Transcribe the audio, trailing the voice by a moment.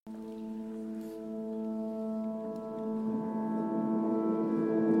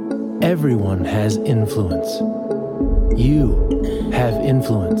Everyone has influence. You have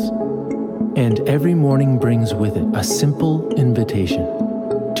influence. And every morning brings with it a simple invitation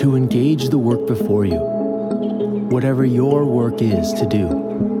to engage the work before you, whatever your work is to do,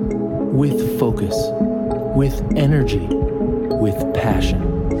 with focus, with energy, with passion,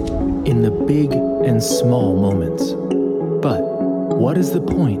 in the big and small moments. But what is the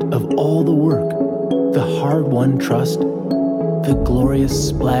point of all the work, the hard-won trust, the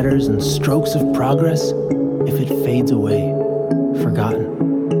glorious splatters and strokes of progress, if it fades away,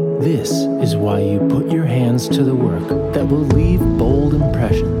 forgotten? This is why you put your hands to the work that will leave bold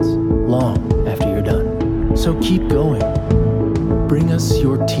impressions long after you're done. So keep going. Bring us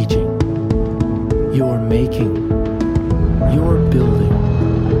your teaching, your making, your building,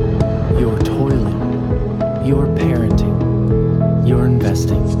 your toiling, your parenting, your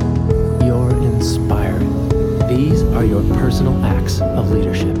investing, your inspiring. These are your personal acts of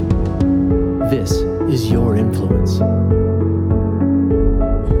leadership. This is your influence.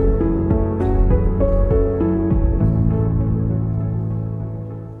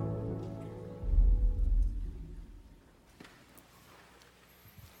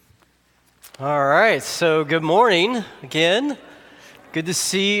 All right, so good morning again. Good to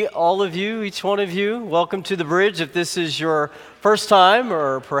see all of you, each one of you. Welcome to the Bridge. If this is your first time,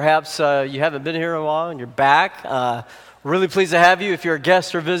 or perhaps you haven't been here in a while and you're back, really pleased to have you. If you're a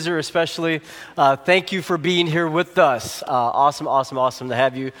guest or visitor especially, thank you for being here with us. Awesome to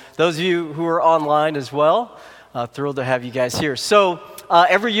have you. Those of you who are online as well, thrilled to have you guys here. So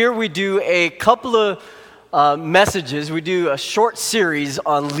every year we do a couple of messages. We do a short series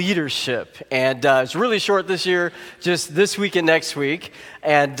on leadership, and it's really short this year, just this week and next week,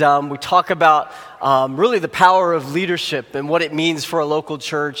 and we talk about really the power of leadership and what it means for a local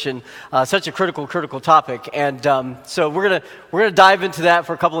church, and such a critical topic. And so we're gonna dive into that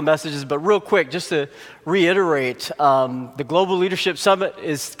for a couple of messages, but real quick, just to reiterate, the Global Leadership Summit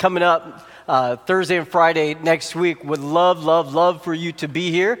is coming up Thursday and Friday next week. Would love for you to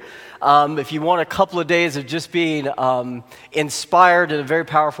be here. If you want a couple of days of just being inspired in a very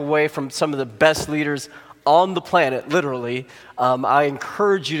powerful way from some of the best leaders on the planet, literally, I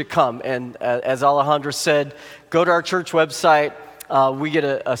encourage you to come. And as Alejandra said, go to our church website. We get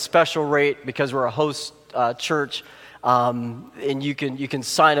a special rate because we're a host church, and you can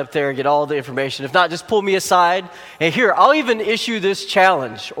sign up there and get all the information. If not, just pull me aside. And here, I'll even issue this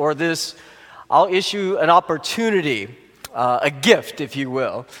challenge, or I'll issue an opportunity. A gift, if you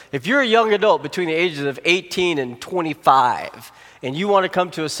will. If you're a young adult between the ages of 18 and 25 and you want to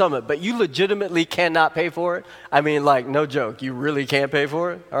come to a summit, but you legitimately cannot pay for it, I mean, like, no joke, you really can't pay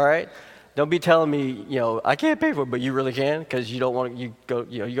for it, all right? Don't be telling me, I can't pay for it, but you really can, because you don't want to, you go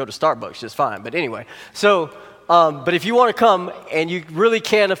to Starbucks just fine. But anyway, so, but if you want to come and you really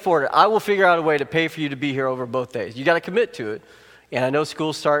can't afford it, I will figure out a way to pay for you to be here over both days. You got to commit to it. And I know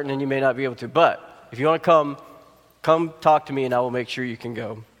school's starting and you may not be able to, but if you want to come talk to me and I will make sure you can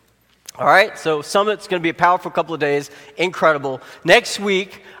go. All right, so Summit's going to be a powerful couple of days, incredible. Next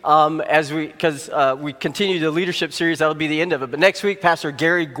week, because we continue the leadership series, that'll be the end of it. But next week, Pastor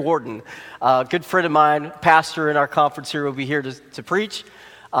Gary Gordon, a good friend of mine, pastor in our conference here, will be here to preach,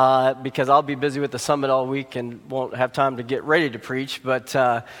 because I'll be busy with the Summit all week and won't have time to get ready to preach. But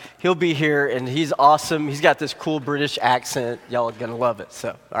he'll be here, and he's awesome. He's got this cool British accent. Y'all are going to love it.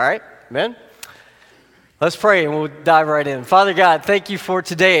 So, all right, amen? Let's pray and we'll dive right in. Father God, thank you for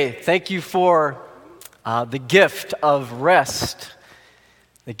today. Thank you for the gift of rest,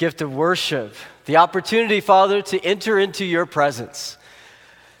 the gift of worship, the opportunity, Father, to enter into your presence,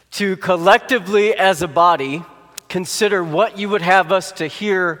 to collectively as a body consider what you would have us to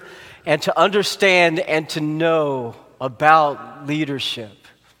hear and to understand and to know about leadership.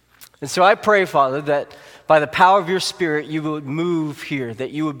 And so I pray, Father, that by the power of your Spirit, you would move here, that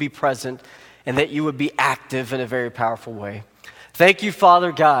you would be present, and that you would be active in a very powerful way. Thank you,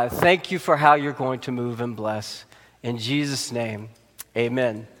 Father God. Thank you for how you're going to move and bless. In Jesus' name,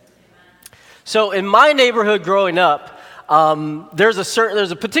 amen. So in my neighborhood growing up, there's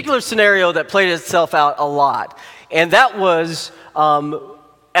a particular scenario that played itself out a lot. And that was,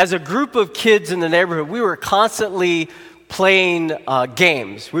 as a group of kids in the neighborhood, we were constantly playing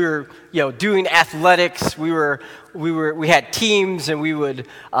games. We were, doing athletics. We had teams, and we would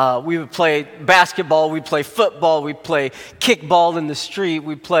play basketball. We'd play football. We'd play kickball in the street.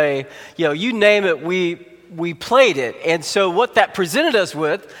 We'd play, you name it. We played it. And so what that presented us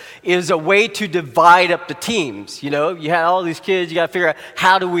with is a way to divide up the teams. You had all these kids. You got to figure out,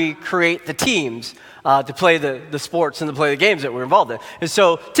 how do we create the teams? to play the sports and to play the games that we're involved in. And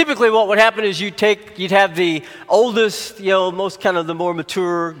so typically what would happen is you'd have the oldest, most kind of the more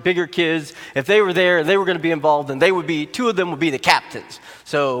mature, bigger kids. If they were there and they were going to be involved, then two of them would be the captains.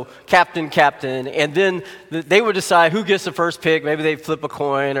 So captain, and then they would decide who gets the first pick. Maybe they'd flip a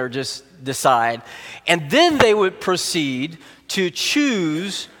coin or just decide. And then they would proceed to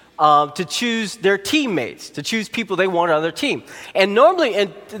choose their teammates, to choose people they want on their team. And normally,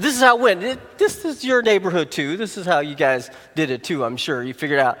 and this is how it went. This is your neighborhood too. This is how you guys did it too, I'm sure. You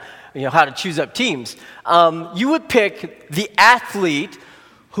figured out how to choose up teams. You would pick the athlete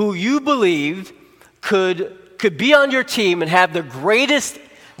who you believed could be on your team and have the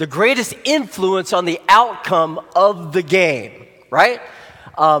greatest influence on the outcome of the game, right?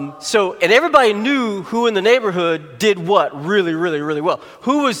 And everybody knew who in the neighborhood did what really, really, really well.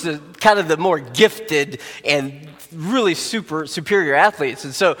 Who was the kind of the more gifted and really superior athletes.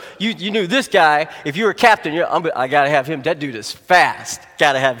 And so you knew this guy, if you were a captain, I got to have him. That dude is fast.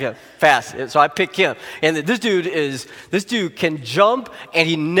 Got to have him fast. So I picked him. And this dude can jump and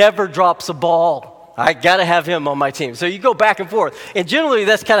he never drops a ball. I got to have him on my team. So you go back and forth. And generally,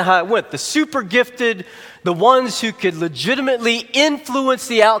 that's kind of how it went. The super gifted, the ones who could legitimately influence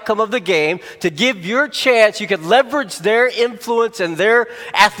the outcome of the game, to give your chance, you could leverage their influence and their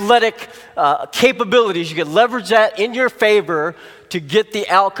athletic capabilities. You could leverage that in your favor to get the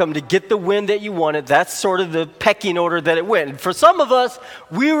outcome, to get the win that you wanted. That's sort of the pecking order that it went. And for some of us,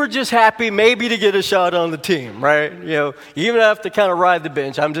 we were just happy maybe to get a shot on the team, right? Even have to kind of ride the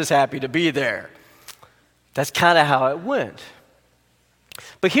bench, I'm just happy to be there. That's kind of how it went.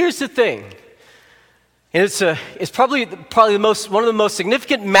 But here's the thing, and it's probably one of the most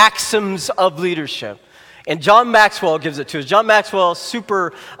significant maxims of leadership. And John Maxwell gives it to us. John Maxwell,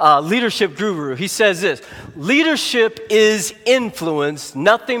 super leadership guru. He says this: leadership is influence,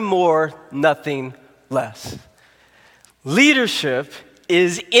 nothing more, nothing less. Leadership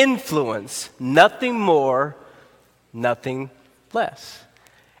is influence, nothing more, nothing less.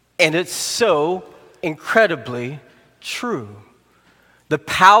 And it's so incredibly true. The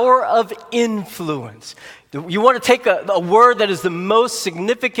power of influence. You want to take a word that is the most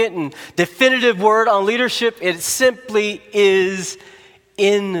significant and definitive word on leadership, it simply is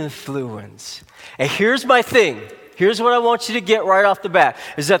influence. And here's my thing. Here's what I want you to get right off the bat,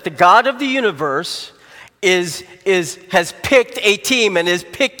 is that the God of the universe has picked a team and is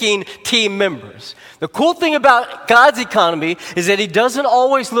picking team members. The cool thing about God's economy is that he doesn't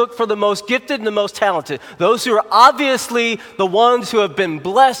always look for the most gifted and the most talented. Those who are obviously the ones who have been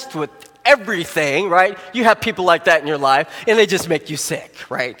blessed with everything, right? You have people like that in your life, and they just make you sick,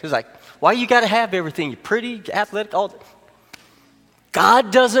 right? It's like, why you got to have everything? You're pretty, athletic, all that.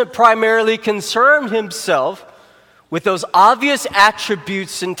 God doesn't primarily concern himself with those obvious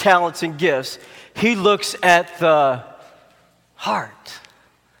attributes and talents and gifts. He looks at the heart.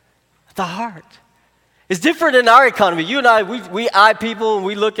 The heart. It's different in our economy. You and I, we eye people and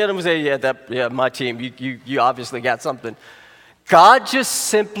we look at them and say, yeah, my team, you obviously got something. God just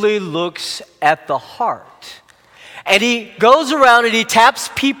simply looks at the heart. And he goes around and he taps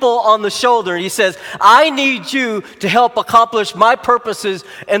people on the shoulder and he says, I need you to help accomplish my purposes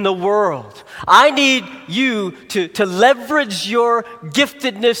in the world. I need you to leverage your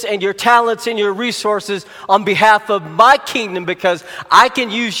giftedness and your talents and your resources on behalf of my kingdom, because I can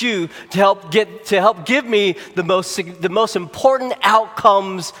use you to help give me the most important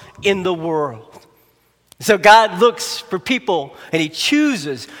outcomes in the world. So God looks for people and he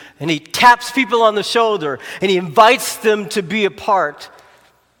chooses and he taps people on the shoulder and he invites them to be a part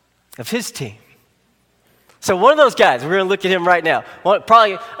of his team. So one of those guys, we're going to look at him right now.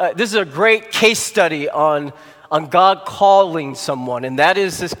 This is a great case study on God calling someone, and that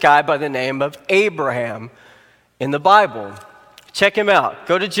is this guy by the name of Abraham in the Bible. Check him out.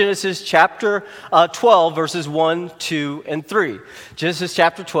 Go to Genesis chapter 12, verses 1, 2, and 3. Genesis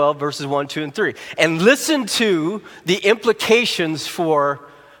chapter 12, verses 1, 2, and 3. And listen to the implications for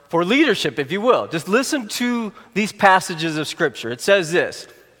leadership, if you will. Just listen to these passages of Scripture. It says this: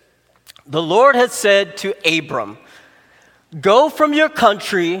 the Lord had said to Abram, go from your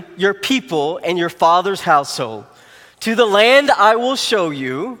country, your people, and your father's household to the land I will show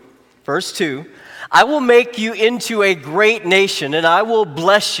you. Verse 2. I will make you into a great nation, and I will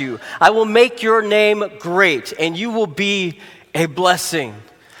bless you. I will make your name great, and you will be a blessing.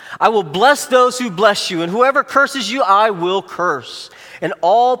 I will bless those who bless you, and whoever curses you, I will curse. And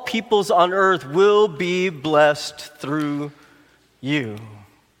all peoples on earth will be blessed through you.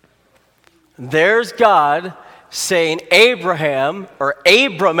 There's God saying, Abraham, or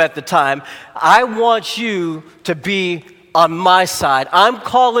Abram at the time, I want you to be on my side. I'm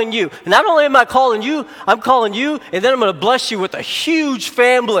calling you. And not only am I calling you, I'm calling you, and then I'm going to bless you with a huge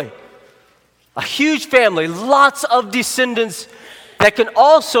family. A huge family, lots of descendants that can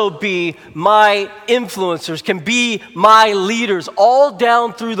also be my influencers, can be my leaders, all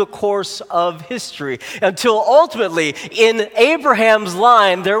down through the course of history, until ultimately in Abraham's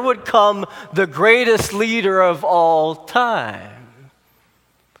line there would come the greatest leader of all time.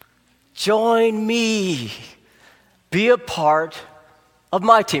 Join me. Be a part of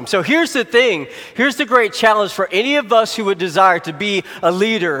my team. So here's the thing. Here's the great challenge for any of us who would desire to be a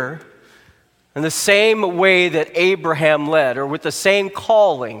leader in the same way that Abraham led, or with the same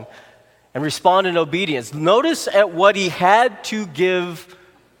calling, and respond in obedience. Notice at what he had to give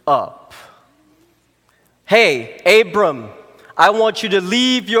up. Hey, Abram, I want you to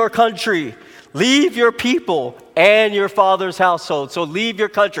leave your country, leave your people, and your father's household. So leave your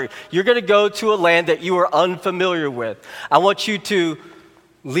country. You're going to go to a land that you are unfamiliar with. I want you to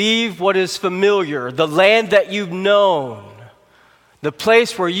leave what is familiar, the land that you've known, the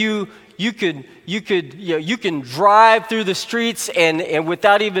place where you can drive through the streets and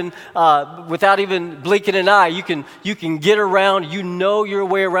without even blinking an eye, you can get around. You know your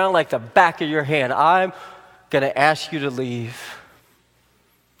way around like the back of your hand. I'm going to ask you to leave.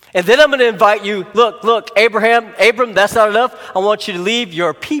 And then I'm going to invite you, look, Abram, that's not enough. I want you to leave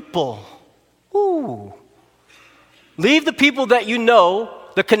your people. Ooh. Leave the people that you know,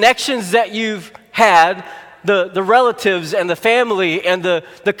 the connections that you've had, the relatives and the family and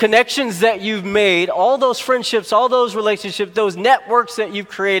the connections that you've made, all those friendships, all those relationships, those networks that you've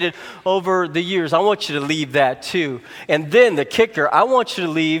created over the years. I want you to leave that too. And then the kicker, I want you to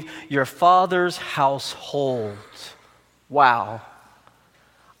leave your father's household. Wow.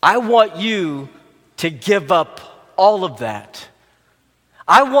 I want you to give up all of that.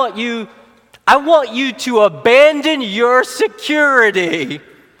 I want you to abandon your security.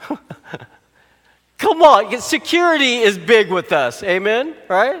 Come on, security is big with us, amen,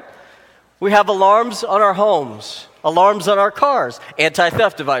 right? We have alarms on our homes, alarms on our cars,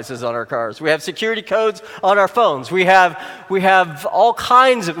 anti-theft devices on our cars. We have security codes on our phones. We have all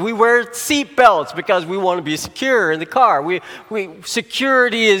kinds of, we wear seat belts because we want to be secure in the car.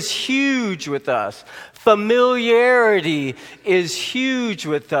 Security is huge with us. Familiarity is huge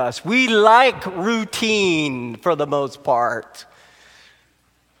with us. We like routine for the most part.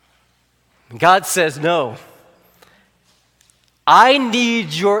 God says, no, I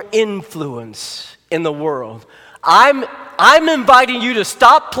need your influence in the world. I'm inviting you to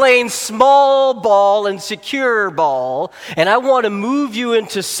stop playing small ball and secure ball, and I want to move you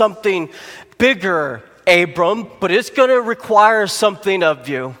into something bigger, Abram, but it's going to require something of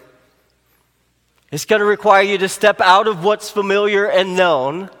you. It's going to require you to step out of what's familiar and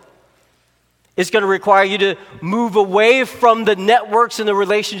known. It's going to require you to move away from the networks and the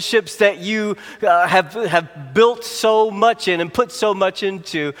relationships that you have built so much in and put so much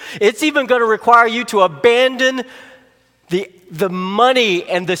into. It's even going to require you to abandon the money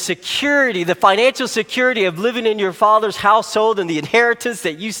and the security, the financial security of living in your father's household and the inheritance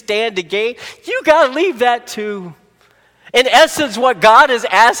that you stand to gain. You got to leave that too. In essence, what God is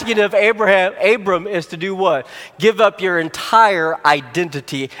asking of Abram is to do what? Give up your entire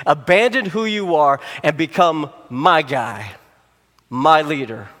identity, abandon who you are, and become my guy, my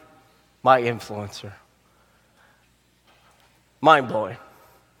leader, my influencer. Mind-blowing.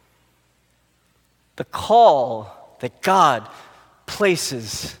 The call that God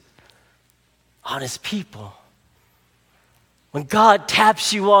places on his people. When God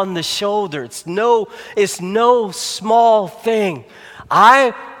taps you on the shoulder, it's no small thing.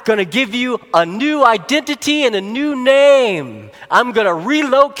 I'm going to give you a new identity and a new name. I'm going to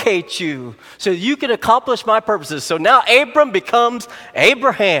relocate you so you can accomplish my purposes. So now Abram becomes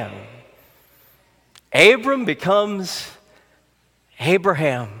Abraham. Abram becomes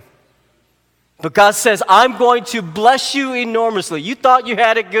Abraham. But God says, I'm going to bless you enormously. You thought you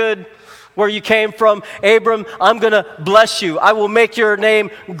had it good where you came from, Abram, I'm going to bless you. I will make your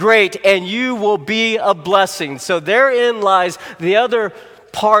name great, and you will be a blessing. So therein lies the other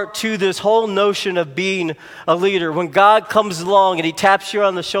part to this whole notion of being a leader. When God comes along and he taps you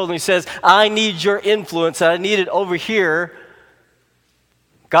on the shoulder and he says, I need your influence, and I need it over here,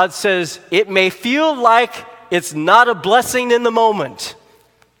 God says, it may feel like it's not a blessing in the moment,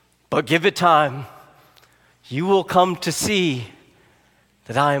 but give it time. You will come to see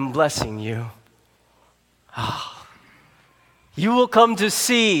that I am blessing you. You will come to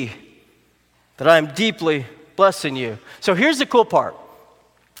see that I am deeply blessing you. So here's the cool part.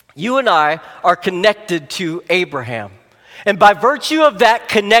 You and I are connected to Abraham. And by virtue of that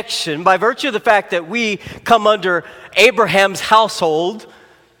connection, by virtue of the fact that we come under Abraham's household,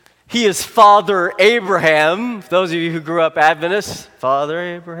 he is Father Abraham. Those of you who grew up Adventists, Father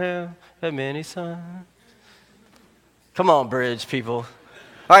Abraham had many sons. Come on, Bridge people.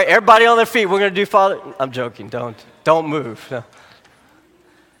 All right, everybody on their feet. We're going to do Father. I'm joking. Don't move. No.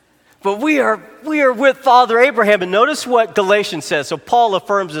 But we are with Father Abraham. And notice what Galatians says. So Paul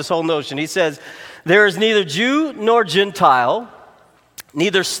affirms this whole notion. He says, there is neither Jew nor Gentile,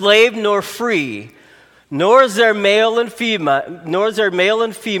 neither slave nor free, nor is there male and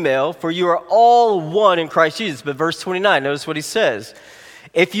female, for you are all one in Christ Jesus. But verse 29, notice what he says.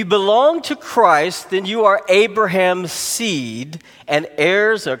 If you belong to Christ, then you are Abraham's seed and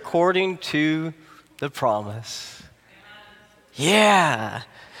heirs according to the promise. Yeah.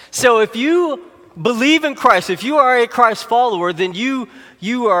 So if you believe in Christ, if you are a Christ follower, then you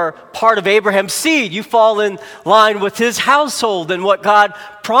are part of Abraham's seed. You fall in line with his household and what God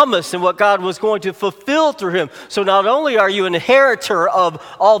promised and what God was going to fulfill through him. So not only are you an inheritor of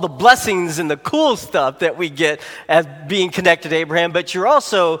all the blessings and the cool stuff that we get as being connected to Abraham, but you're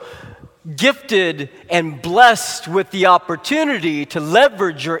also gifted and blessed with the opportunity to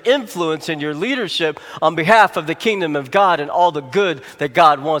leverage your influence and your leadership on behalf of the kingdom of God and all the good that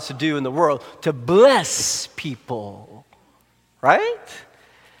God wants to do in the world to bless people. Right?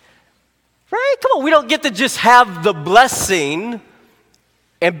 Right? Come on, we don't get to just have the blessing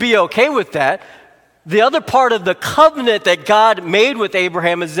and be okay with that. The other part of the covenant that God made with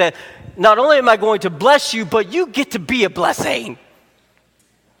Abraham is that not only am I going to bless you, but you get to be a blessing.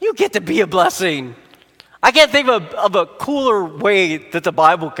 You get to be a blessing. I can't think of a cooler way that the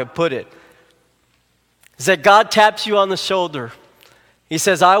Bible could put it. Is that God taps you on the shoulder. He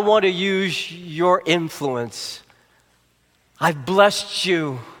says, I want to use your influence. I've blessed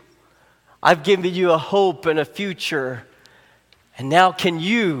you. I've given you a hope and a future. And now can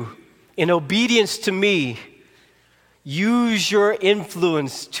you, in obedience to me, use your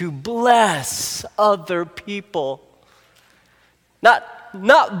influence to bless other people?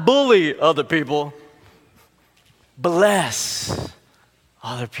 Not bully other people. Bless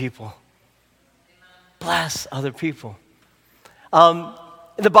other people. Bless other people.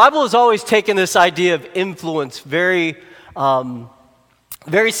 The Bible has always taken this idea of influence very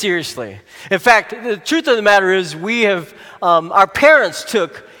seriously. In fact, the truth of the matter is our parents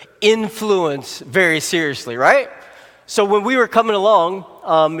took influence very seriously, right? So when we were coming along,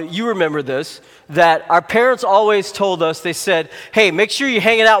 you remember this, that our parents always told us, they said, hey, make sure you're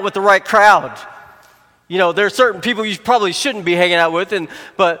hanging out with the right crowd. You know, there are certain people you probably shouldn't be hanging out with,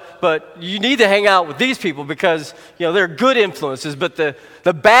 but you need to hang out with these people because, you know, they're good influences, but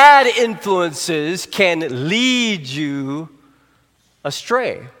the bad influences can lead you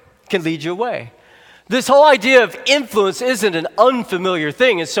astray, can lead you away. This whole idea of influence isn't an unfamiliar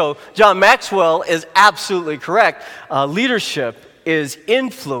thing, and so John Maxwell is absolutely correct. Leadership is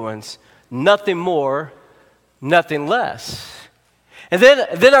influence, nothing more, nothing less. And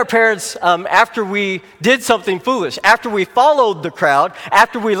then our parents, after we did something foolish, after we followed the crowd,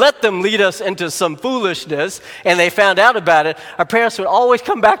 after we let them lead us into some foolishness, and they found out about it, our parents would always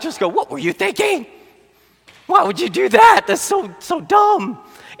come back to us and go, what were you thinking? Why would you do that? That's so dumb.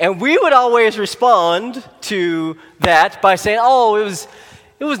 And we would always respond to that by saying, oh,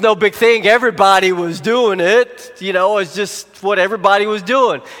 it was no big thing. Everybody was doing it. You know, it's just what everybody was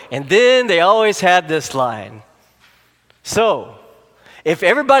doing. And then they always had this line. So, if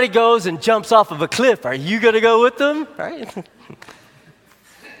everybody goes and jumps off of a cliff, are you going to go with them? Right?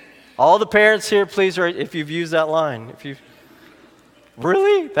 All the parents here, please write if you've used that line.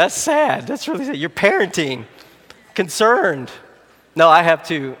 Really? That's sad. That's really sad. You're parenting. Concerned. No, I have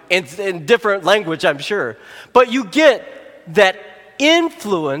to. In different language, I'm sure. But you get that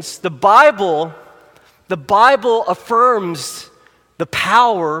influence. The Bible affirms the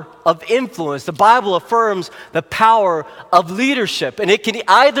power of influence. The Bible affirms the power of leadership. And it can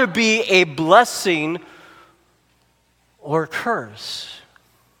either be a blessing or a curse.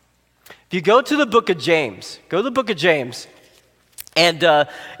 If you go to the book of James, and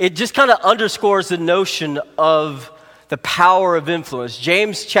it just kind of underscores the notion of the power of influence.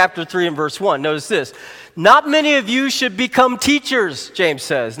 James chapter 3 and verse 1. Notice this. Not many of you should become teachers, James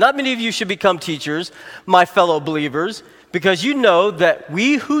says. Not many of you should become teachers, my fellow believers, because you know that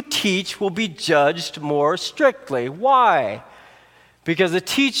we who teach will be judged more strictly. Why? Because a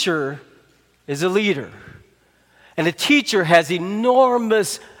teacher is a leader. And a teacher has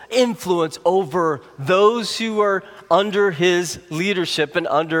enormous influence over those who are under his leadership and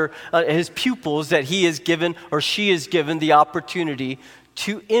under his pupils that he is given or she is given the opportunity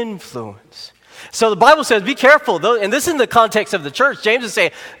to influence. So the Bible says, be careful, and this is in the context of the church. James is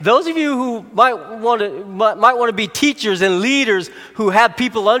saying, those of you who might want to be teachers and leaders who have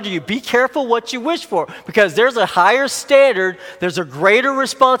people under you, be careful what you wish for, because there's a higher standard, there's a greater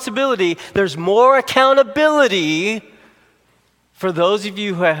responsibility, there's more accountability for those of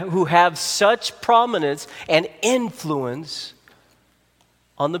you who have such prominence and influence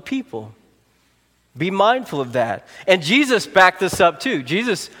on the people. Be mindful of that. And Jesus backed this up too.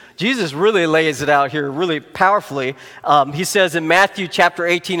 Jesus really lays it out here really powerfully. He says in Matthew chapter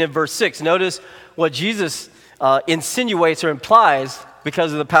 18 and verse 6, notice what Jesus insinuates or implies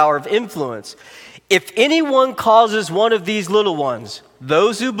because of the power of influence. If anyone causes one of these little ones,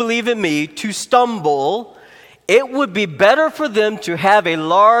 those who believe in me, to stumble, it would be better for them to have a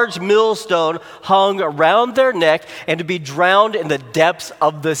large millstone hung around their neck and to be drowned in the depths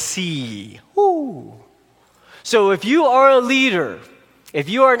of the sea. Woo. So if you are a leader, if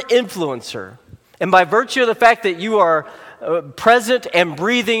you are an influencer, and by virtue of the fact that you are present and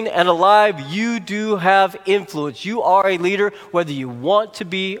breathing and alive, you do have influence. You are a leader, whether you want to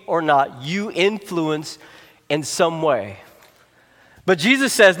be or not. You influence in some way. But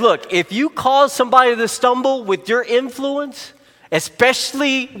Jesus says, look, if you cause somebody to stumble with your influence,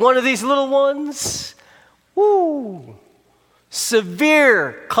 especially one of these little ones,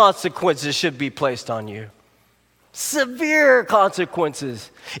 severe consequences should be placed on you. Severe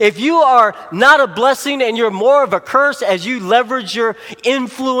consequences. If you are not a blessing and you're more of a curse as you leverage your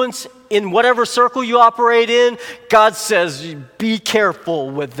influence in whatever circle you operate in, God says, be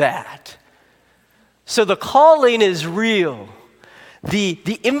careful with that. So the calling is real.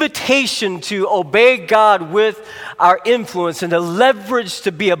 The invitation to obey God with our influence and to leverage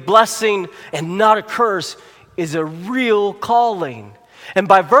to be a blessing and not a curse is a real calling. And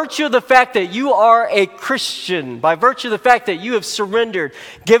by virtue of the fact that you are a Christian, by virtue of the fact that you have surrendered,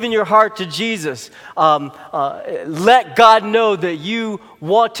 given your heart to Jesus, let God know that you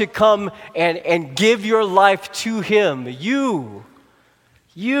want to come and give your life to Him. You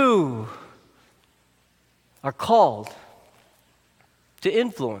are called to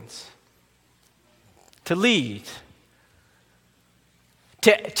influence, to lead,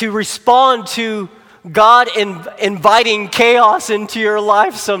 to respond to God inviting chaos into your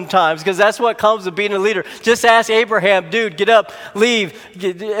life sometimes, because that's what comes with being a leader. Just ask Abraham, dude, get up, leave,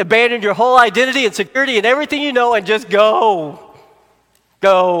 abandon your whole identity and security and everything you know and just go.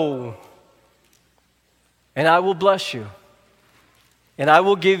 Go. And I will bless you. And I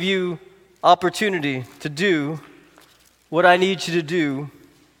will give you opportunity to do what I need you to do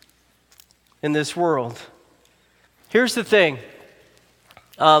in this world. Here's the thing.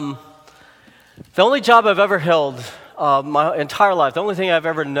 The only job I've ever held my entire life, the only thing I've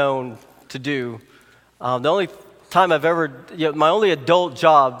ever known to do, the only time I've ever, my only adult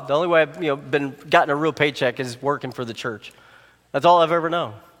job, the only way I've gotten a real paycheck is working for the church. That's all I've ever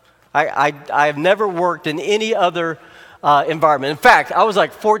known. I've never worked in any other environment. In fact, I was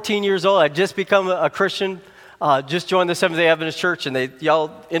like 14 years old. I'd just become a Christian, just joined the Seventh-day Adventist Church, and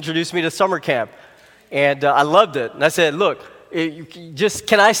y'all introduced me to summer camp. And I loved it. And I said, look,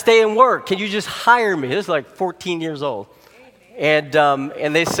 can I stay and work? Can you just hire me? This is like 14 years old. And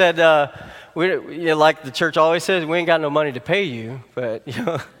they said, like the church always says, we ain't got no money to pay you. But,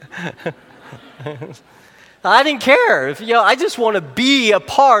 I didn't care. I just want to be a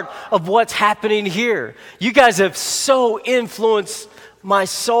part of what's happening here. You guys have so influenced my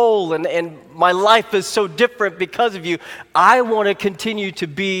soul, and my life is so different because of you. I want to continue to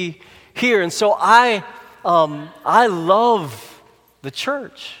be here. And so I love the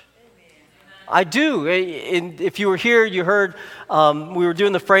church. I do. And if you were here, you heard we were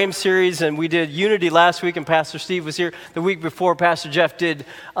doing the Frame series, and we did Unity last week, and Pastor Steve was here. The week before, Pastor Jeff did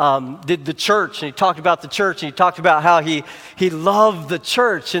the church, and he talked about the church, and he talked about how he loved the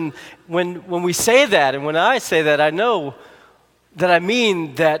church. And when we say that, and when I say that, I know that I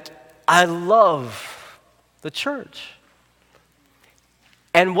mean that I love the church.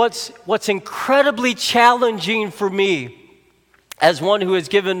 And what's incredibly challenging for me, as one who has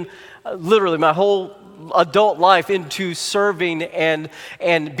given literally my whole adult life into serving and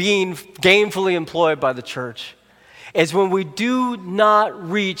being gainfully employed by the church, is when we do not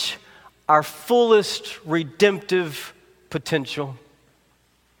reach our fullest redemptive potential.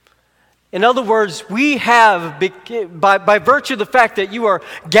 In other words, we have, by virtue of the fact that you are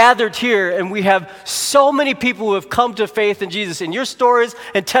gathered here and we have so many people who have come to faith in Jesus, and your stories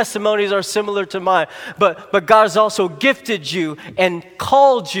and testimonies are similar to mine, but God has also gifted you and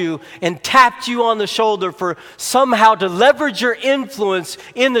called you and tapped you on the shoulder for somehow to leverage your influence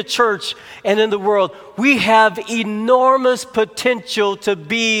in the church and in the world. We have enormous potential to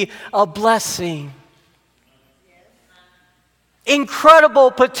be a blessing. Incredible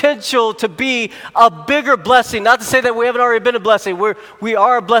potential to be a bigger blessing. Not to say that we haven't already been a blessing. We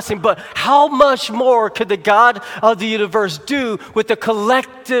are a blessing, but how much more could the God of the universe do with the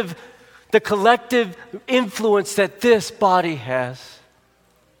collective influence that this body has?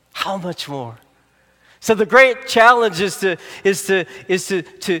 How much more? So the great challenge is to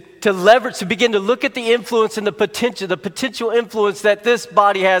leverage, to begin to look at the influence and the potential influence that this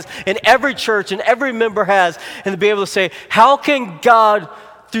body has, and every church and every member has, and to be able to say, how can God,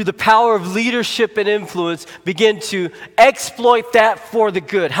 through the power of leadership and influence, begin to exploit that for the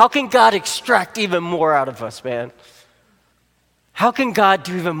good? How can God extract even more out of us, man? How can God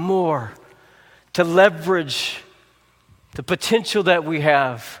do even more to leverage the potential that we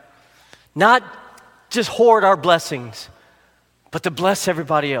have? Not just hoard our blessings, but to bless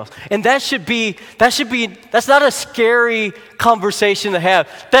everybody else. And that's not a scary conversation to have.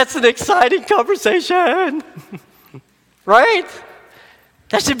 That's an exciting conversation, right?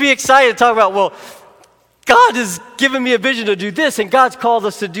 That should be exciting to talk about, well, God has given me a vision to do this, and God's called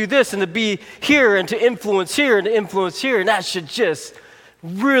us to do this, and to be here, and to influence here, and to influence here, and that should just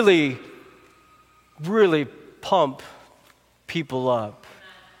really, really pump people up.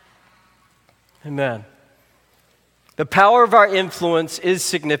 Amen. The power of our influence is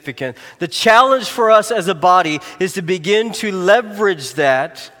significant. The challenge for us as a body is to begin to leverage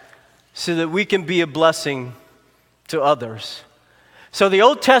that so that we can be a blessing to others. So the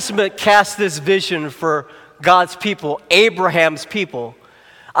Old Testament casts this vision for God's people, Abraham's people.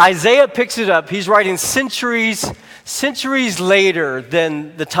 Isaiah picks it up. He's writing centuries later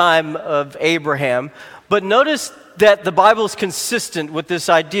than the time of Abraham. But notice that the Bible is consistent with this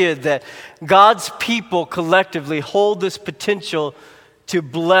idea that God's people collectively hold this potential to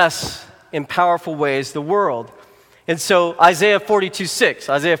bless in powerful ways the world. And so Isaiah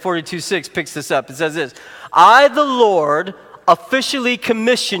 42:6 picks this up. It says this, I, the Lord, officially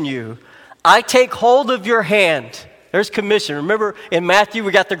commission you. I take hold of your hand. There's commission. Remember in Matthew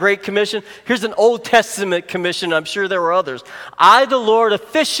we got the Great Commission? Here's an Old Testament commission. I'm sure there were others. I, the Lord,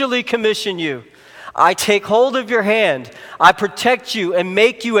 officially commission you. I take hold of your hand. I protect you and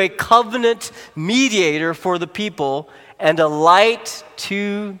make you a covenant mediator for the people and a light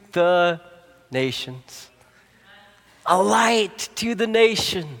to the nations. A light to the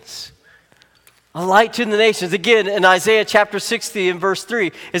nations. A light to the nations. Again, in Isaiah chapter 60 and verse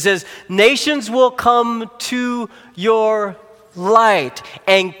 3, it says, nations will come to your light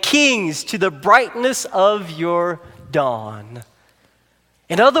and kings to the brightness of your dawn.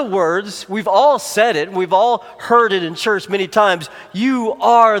 In other words, we've all said it, we've all heard it in church many times, you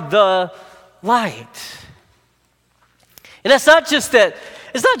are the light. And it's not just that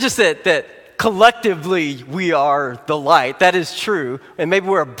collectively we are the light. That is true. And maybe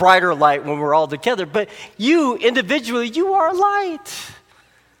we're a brighter light when we're all together, but you individually, you are a light.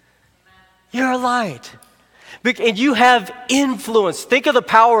 You're a light. And you have influence. Think of the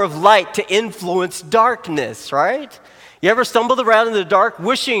power of light to influence darkness, right? You ever stumbled around in the dark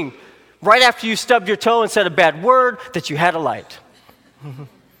wishing right after you stubbed your toe and said a bad word that you had a light?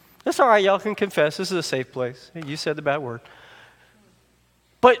 That's all right, y'all can confess. This is a safe place. You said the bad word.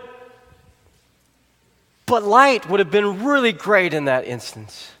 But light would have been really great in that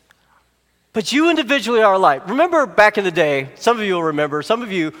instance. But you individually are light. Remember back in the day, some of you will remember, some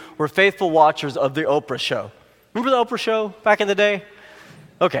of you were faithful watchers of the Oprah show. Remember the Oprah show back in the day?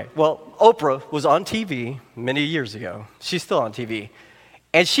 Okay, well, Oprah was on TV many years ago. She's still on TV.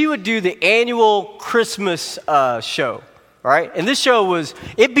 And she would do the annual Christmas show, right? And this show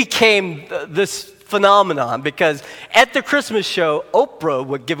it became this phenomenon because at the Christmas show, Oprah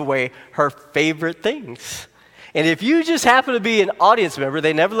would give away her favorite things. And if you just happen to be an audience member,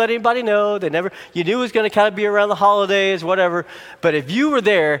 they never let anybody know. You knew it was going to kind of be around the holidays, whatever. But if you were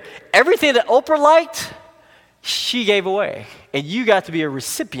there, everything that Oprah liked, she gave away. And you got to be a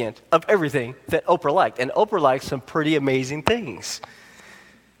recipient of everything that Oprah liked. And Oprah liked some pretty amazing things.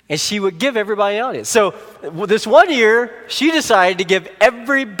 And she would give everybody an audience. So this one year, she decided to give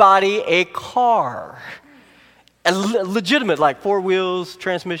everybody a car. A legitimate, like 4 wheels,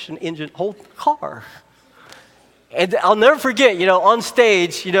 transmission, engine, whole car. And I'll never forget, on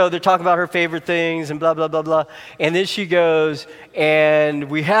stage, they're talking about her favorite things and blah, blah, blah, blah. And then she goes, and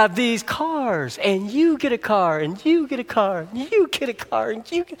we have these cars, and you get a car, and you get a car, and you get a car,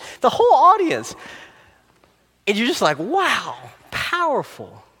 and you get the whole audience. And you're just like, wow,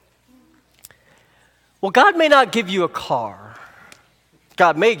 powerful. Well, God may not give you a car.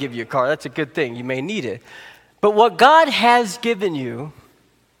 God may give you a car. That's a good thing. You may need it. But what God has given you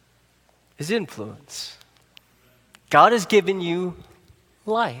is influence. God has given you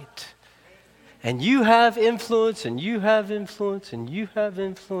light. And you have influence, and you have influence, and you have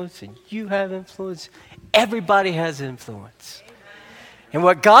influence, and you have influence. Everybody has influence. And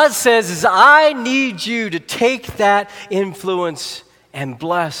what God says is, I need you to take that influence and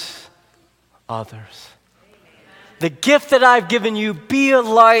bless others. The gift that I've given you, be a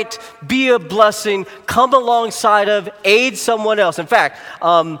light, be a blessing, come alongside of, aid someone else. In fact,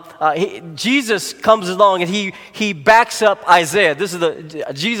 Jesus comes along and he backs up Isaiah.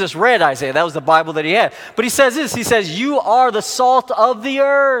 Jesus read Isaiah. That was the Bible that he had. But he says this, he says, you are the salt of the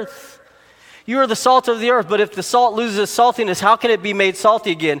earth. You are the salt of the earth, but if the salt loses its saltiness, how can it be made salty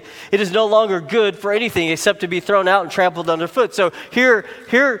again? It is no longer good for anything except to be thrown out and trampled underfoot. So here,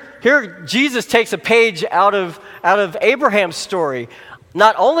 Jesus takes a page out of Abraham's story.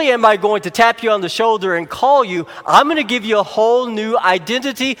 Not only am I going to tap you on the shoulder and call you, I'm going to give you a whole new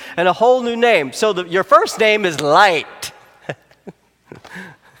identity and a whole new name. So your first name is Light.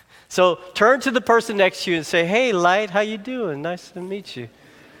 So turn to the person next to you and say, hey, Light, how you doing? Nice to meet you.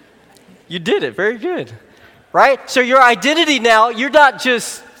 You did it. Very good. Right? So your identity now, you're not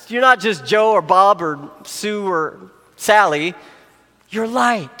just Joe or Bob or Sue or Sally. You're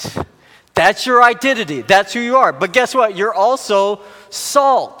Light. That's your identity. That's who you are. But guess what? You're also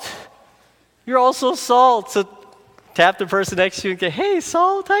salt. You're also salt. So tap the person next to you and go, hey,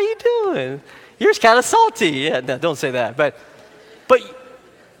 salt, how you doing? You're kind of salty. Yeah, no, don't say that. But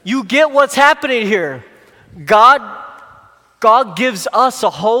you get what's happening here. God gives us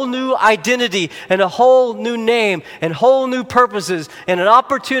a whole new identity and a whole new name and whole new purposes and an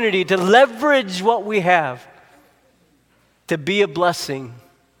opportunity to leverage what we have to be a blessing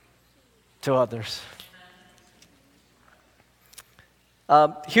to others.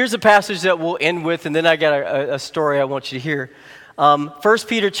 Here's a passage that we'll end with, and then I got a story I want you to hear. 1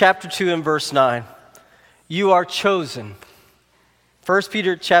 Peter chapter 2 and verse 9. You are chosen. 1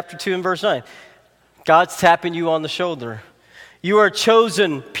 Peter chapter 2 and verse 9. God's tapping you on the shoulder. You are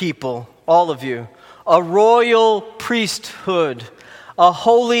chosen people, all of you, a royal priesthood, a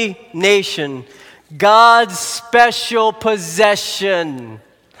holy nation, God's special possession.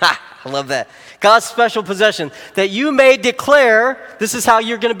 Ha, I love that. God's special possession, that you may declare, this is how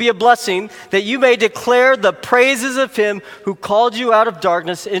you're going to be a blessing, that you may declare the praises of him who called you out of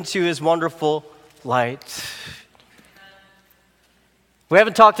darkness into his wonderful light. We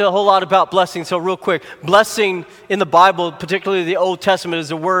haven't talked a whole lot about blessing, so real quick. Blessing in the Bible, particularly the Old Testament,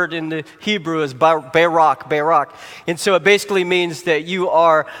 is a word in the Hebrew is barak. And so it basically means that you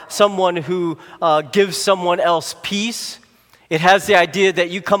are someone who gives someone else peace. It has the idea that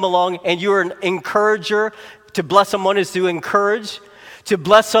you come along and you're an encourager. To bless someone is to encourage. To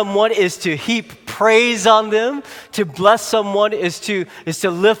bless someone is to heap praise on them. To bless someone is to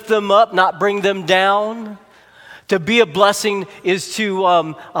lift them up, not bring them down. To be a blessing is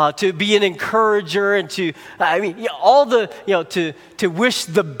to be an encourager and to wish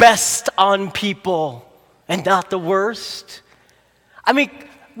the best on people and not the worst. I mean,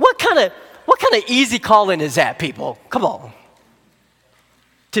 what kind of easy calling is that, people? Come on.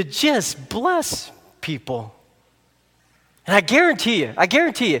 To just bless people. And I guarantee you,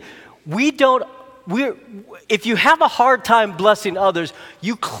 if you have a hard time blessing others,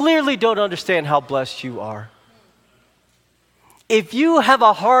 you clearly don't understand how blessed you are. If you have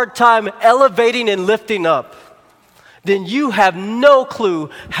a hard time elevating and lifting up, then you have no clue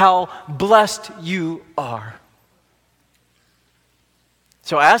how blessed you are.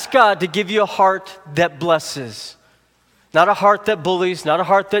 So ask God to give you a heart that blesses. Not a heart that bullies, not a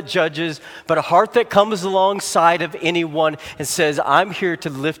heart that judges, but a heart that comes alongside of anyone and says, I'm here to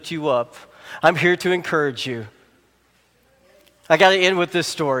lift you up. I'm here to encourage you. I got to end with this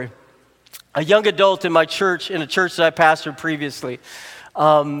story. A young adult in my church, in a church that I pastored previously,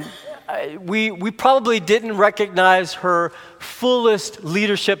 we probably didn't recognize her fullest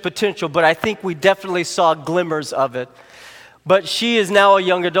leadership potential, but I think we definitely saw glimmers of it. But she is now a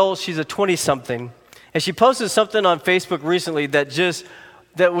young adult. She's a 20-something. And she posted something on Facebook recently that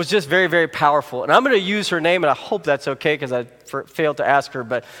was just very, very powerful. And I'm going to use her name, and I hope that's okay because I failed to ask her,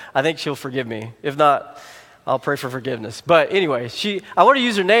 but I think she'll forgive me. If not, I'll pray for forgiveness. But anyway, I want to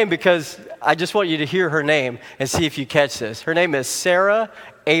use her name because I just want you to hear her name and see if you catch this. Her name is Sarah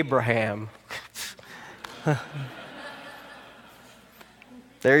Abraham.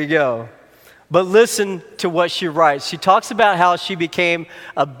 There you go. But listen to what she writes. She talks about how she became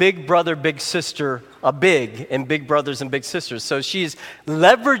a big brother, big sister, a big in big brothers and big sisters. So she's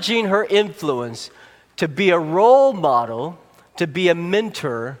leveraging her influence to be a role model, to be a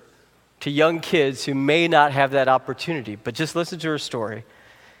mentor to young kids who may not have that opportunity. But just listen to her story.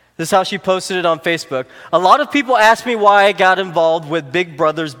 This is how she posted it on Facebook. A lot of people ask me why I got involved with big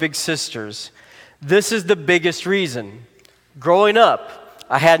brothers, big sisters. This is the biggest reason. Growing up,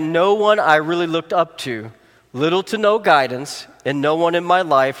 I had no one I really looked up to, little to no guidance, and no one in my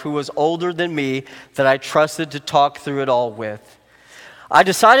life who was older than me that I trusted to talk through it all with. I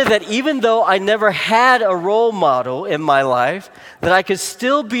decided that even though I never had a role model in my life, that I could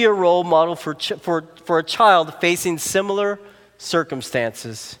still be a role model for a child facing similar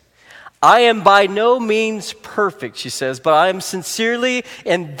circumstances. I am by no means perfect, she says, but I am sincerely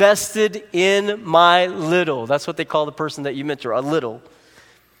invested in my little. That's what they call the person that you mentor, a little.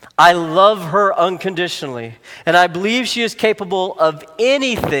 I love her unconditionally, and I believe she is capable of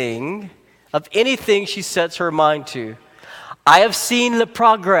anything she sets her mind to. I have seen the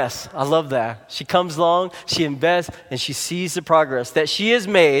progress. I love that. She comes along, she invests, and she sees the progress that she has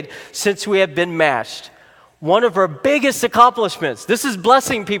made since we have been matched. One of her biggest accomplishments. This is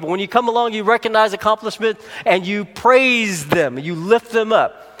blessing people. When you come along, you recognize accomplishment and you praise them, you lift them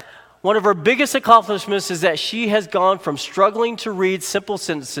up. One of her biggest accomplishments is that she has gone from struggling to read simple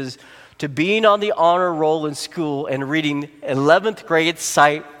sentences to being on the honor roll in school and reading 11th grade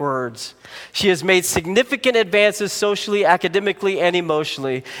sight words. She has made significant advances socially, academically, and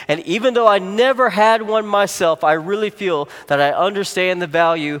emotionally. And even though I never had one myself, I really feel that I understand the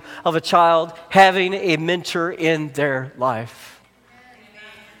value of a child having a mentor in their life.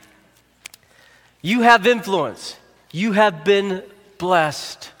 You have influence. You have been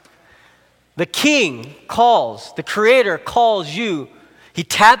blessed. The King calls, the Creator calls you. He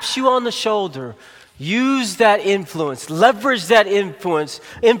taps you on the shoulder. Use that influence, leverage that influence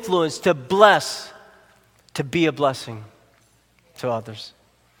to bless, to be a blessing to others.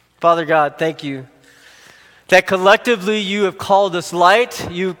 Father God, thank you that collectively you have called us light.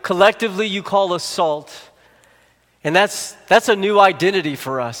 Collectively you call us salt. And that's a new identity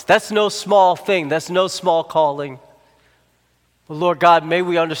for us. That's no small thing. That's no small calling. Well, Lord God, may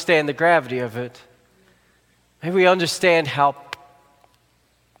we understand the gravity of it. May we understand how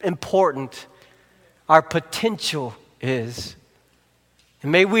important our potential is.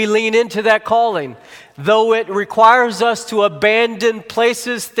 And may we lean into that calling, though it requires us to abandon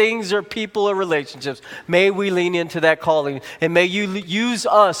places, things, or people or relationships. May we lean into that calling, and may you use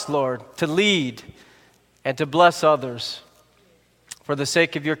us, Lord, to lead and to bless others for the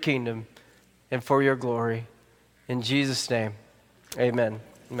sake of your kingdom and for your glory. In Jesus' name, amen.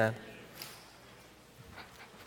 Amen.